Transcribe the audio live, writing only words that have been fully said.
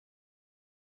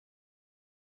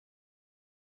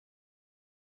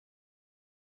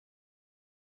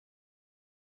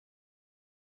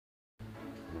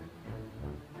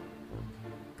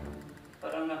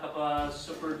Parang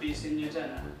nakapa-super busy nyo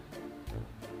dyan, ah.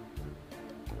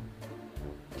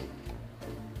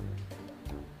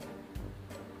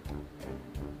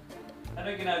 Ano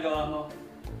yung ginagawa mo?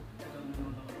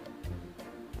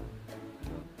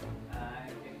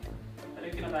 Okay. Ano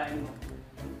yung kinakain mo?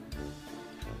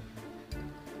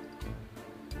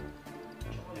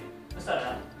 Chocolate.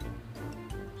 Masarap?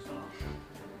 Gusto mo?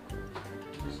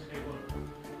 Gusto kayo.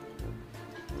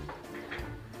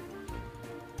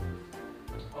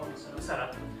 Oh,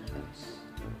 masarap.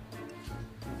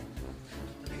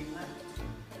 Tingin na.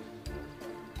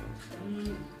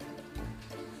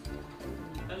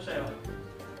 Ano sa'yo?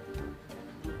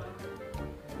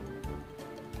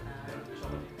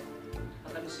 Chocolate.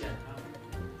 Matamis yan.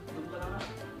 Doon ka lang.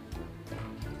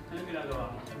 Anong ginagawa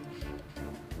mo?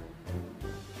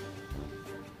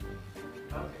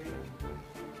 Okay.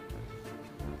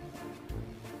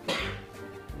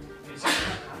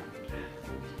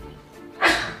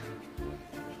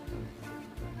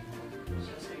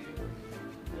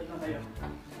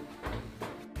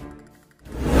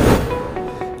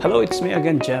 Hello, it's me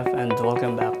again, Jeff, and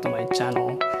welcome back to my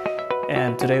channel.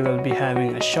 And today we'll be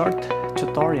having a short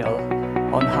tutorial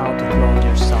on how to clone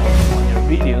yourself on your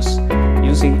videos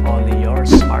using only your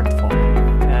smartphone,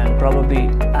 and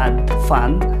probably add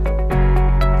fun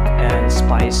and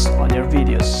spice on your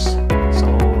videos. So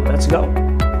let's go.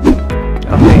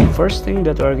 Okay, first thing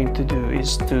that we're going to do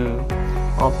is to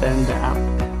open the app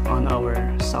on our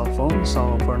cell phone.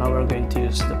 So for now we're going to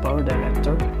use the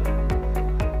Powerdirector.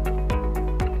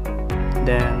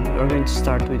 Then we're going to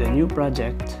start with a new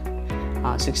project,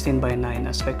 16:9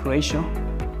 aspect ratio.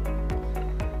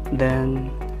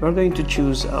 Then we're going to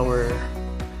choose our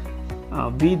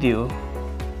video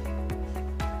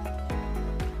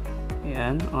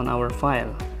and on our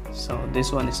file. So this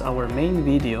one is our main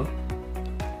video.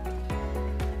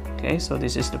 Okay, so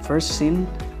this is the first scene.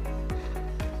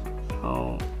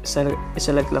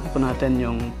 Select lang po natin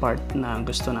yung part na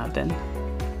gusto natin.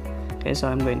 Okay, so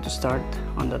I'm going to start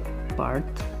on that part.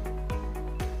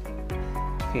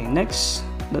 Okay, next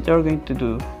that you're going to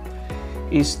do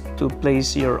is to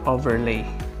place your overlay.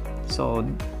 So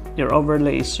your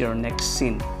overlay is your next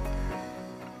scene.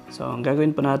 So ang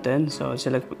gagawin po natin, so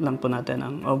select lang po natin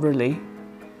ang overlay,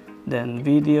 then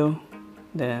video,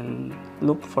 then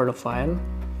look for the file,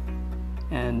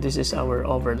 and this is our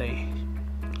overlay.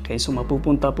 Okay, so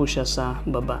mapupunta po siya sa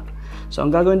baba. So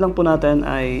ang gagawin lang po natin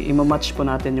ay i-match po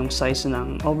natin yung size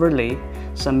ng overlay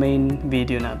sa main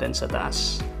video natin sa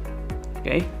taas.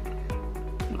 Okay?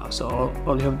 So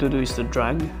all you have to do is to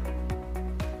drag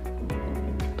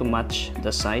to match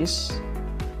the size.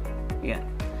 Yeah.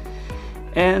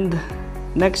 And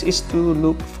next is to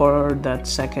look for that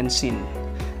second scene.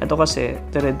 Ito kasi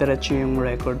dire-diretso yung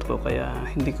record ko, kaya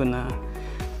hindi ko na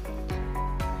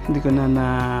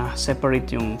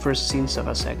separate yung first scene sa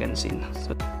second scene.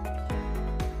 So,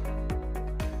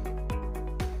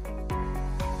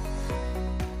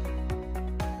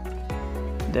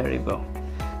 there you go.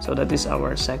 So that is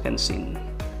our second scene.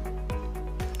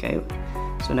 Okay.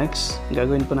 So next,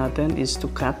 gagawin po natin is to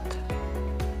cut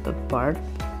that part.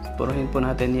 Puruhin po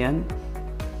natin yan.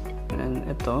 And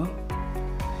ito.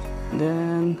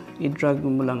 Then, i-drag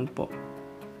mo lang po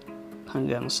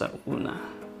hanggang sa una.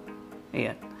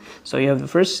 Ayan. So you have the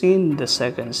first scene, the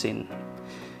second scene.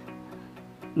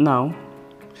 Now,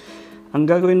 ang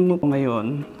gagawin mo po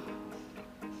ngayon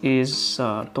is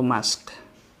to mask.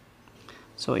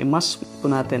 So, i-mask po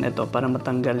natin ito para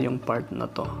matanggal yung part na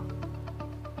to.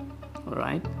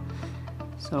 Alright?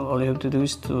 So, all you have to do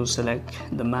is to select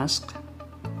the mask.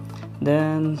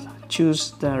 Then,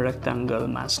 choose the rectangle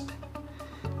mask.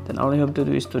 Then, all you have to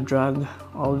do is to drag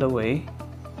all the way.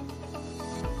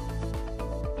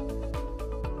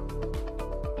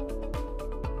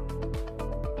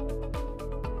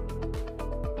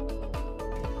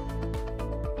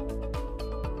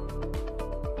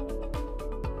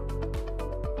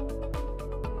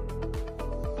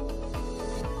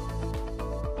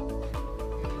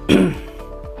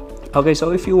 Okay,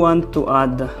 so if you want to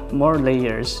add more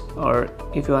layers, or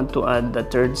if you want to add the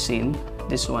third scene,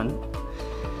 this one,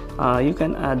 you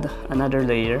can add another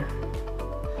layer.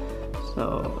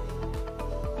 So,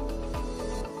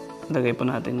 lagay po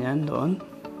natin yan doon.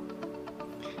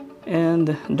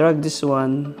 And drag this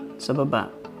one sa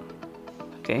baba.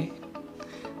 Okay?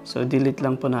 So, delete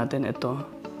lang po natin ito.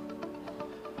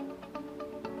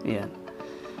 Ayan.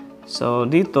 So,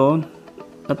 dito,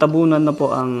 natabunan na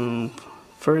po ang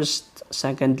first,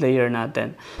 second layer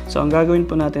natin. So, ang gagawin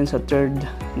po natin sa third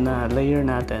na layer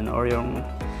natin, or yung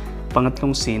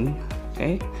pangatlong scene,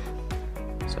 okay?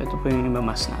 So, ito po yung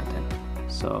imamas natin.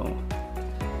 So,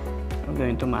 we're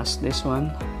going to mask this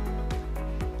one.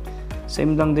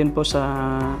 Same lang din po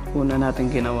sa una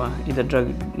natin ginawa.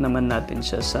 Ida-drag naman natin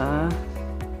siya sa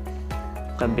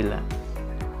kabila.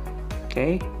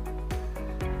 Okay?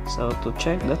 So, to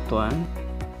check that one,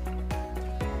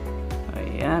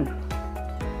 ayan.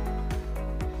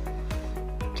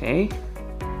 Okay?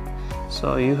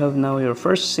 So, you have now your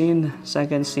first scene,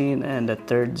 second scene, and the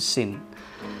third scene.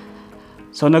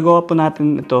 So, nagawa po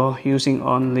natin ito using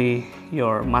only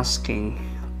your masking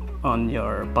on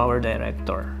your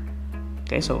Powerdirector.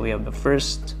 Okay, so we have the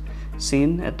first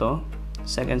scene, ito,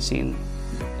 second scene,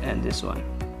 and this one.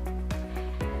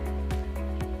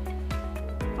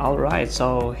 Alright,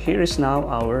 so here is now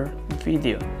our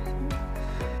video.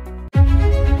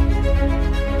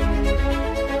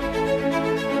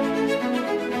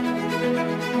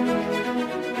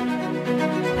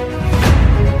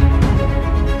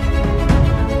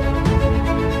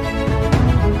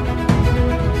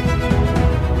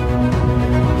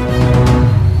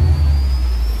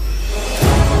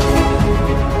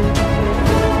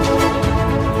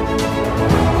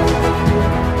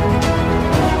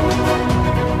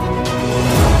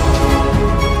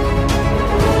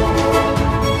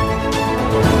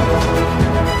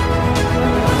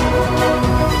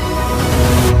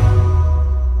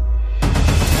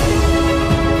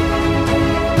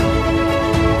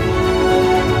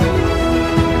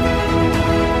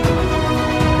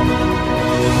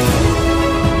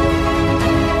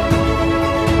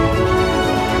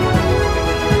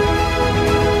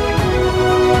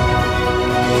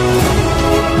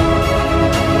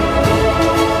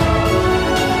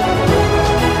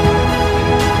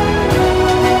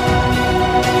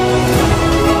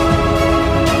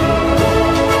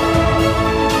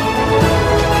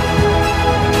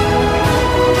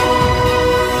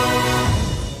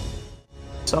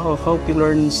 So hope you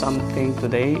learned something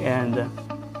today, and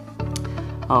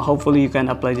hopefully you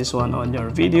can apply this one on your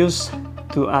videos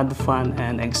to add fun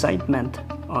and excitement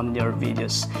on your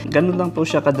videos. Ganun lang po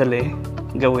siya kadali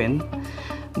gawin.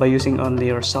 By using only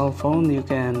your cell phone, you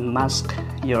can mask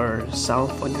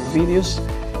yourself on your videos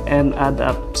and add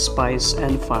up spice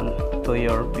and fun to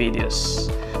your videos.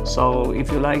 So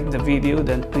if you like the video,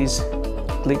 then please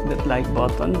click that like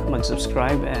button,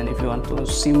 mag-subscribe, and if you want to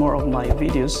see more of my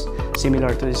videos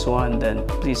similar to this one, then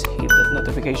please hit that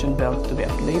notification bell to be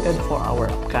updated for our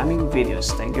upcoming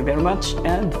videos. Thank you very much,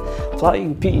 and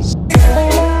flying peace!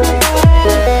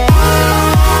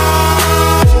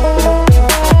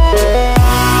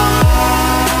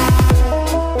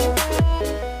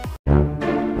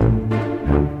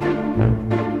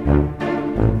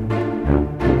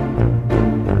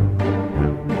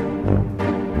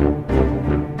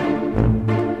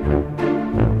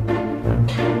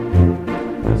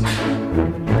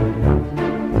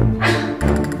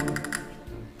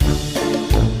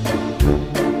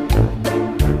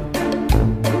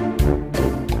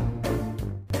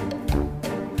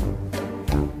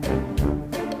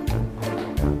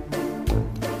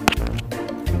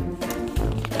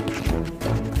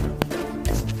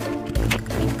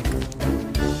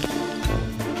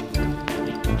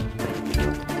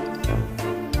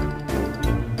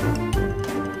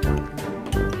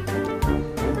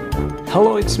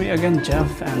 Hello, it's me again,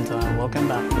 Jeff, and welcome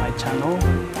back to my channel.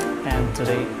 And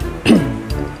today